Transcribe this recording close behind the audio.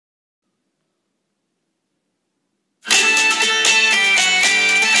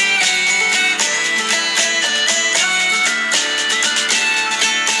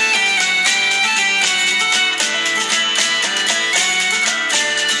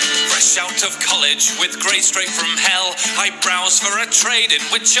out of college with grades straight from hell, I browsed for a trade in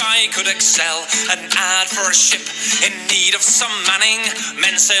which I could excel. An ad for a ship in need of some manning,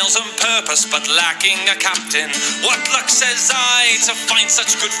 men sails on purpose but lacking a captain. What luck, says I, to find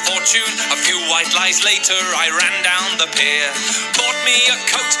such good fortune. A few white lies later I ran down the pier, bought me a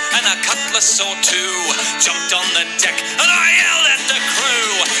coat and a cutlass or two, jumped on the deck and I yelled at the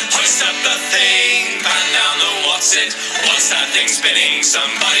crew. Hoist up the thing, pan down the what's it. What's that thing spinning?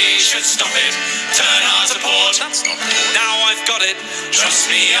 Somebody should stop it. Turn hard to port. That's not port. Now I've got it. Trust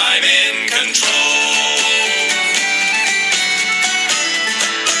me, I'm in control.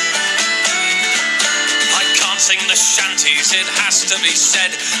 Sing the shanties, it has to be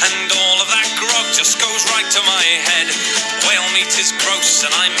said, and all of that grog just goes right to my head. Whale meat is gross and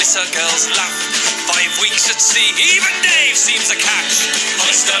I miss a girl's laugh. 5 weeks at sea, even Dave seems a catch.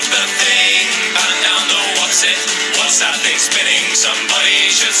 Hoist up the thing, pan down the what's it. What's that thing spinning? Somebody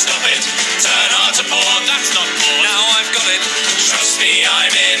should stop it. Turn hard to port, that's not port. Now I've got it. Trust me,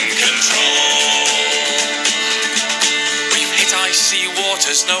 I'm in control. Icy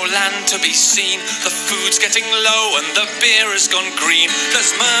waters, no land to be seen. The food's getting low and the beer has gone green.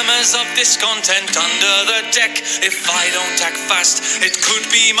 There's murmurs of discontent under the deck. If I don't act fast, it could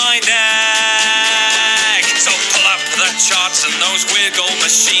be my neck. So pull up the charts and those weird gold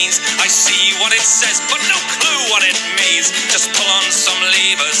machines. I see what it says, but no clue what it means. Just pull on some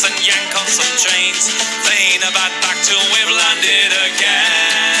levers and yank on some chains. Feign a bad back till we've landed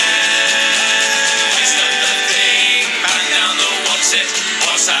again.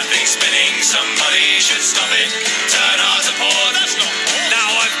 What's that thing spinning? Somebody should stop it. Turn hard to port. That's not port. Now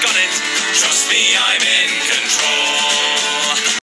I've got it. Trust me, I'm in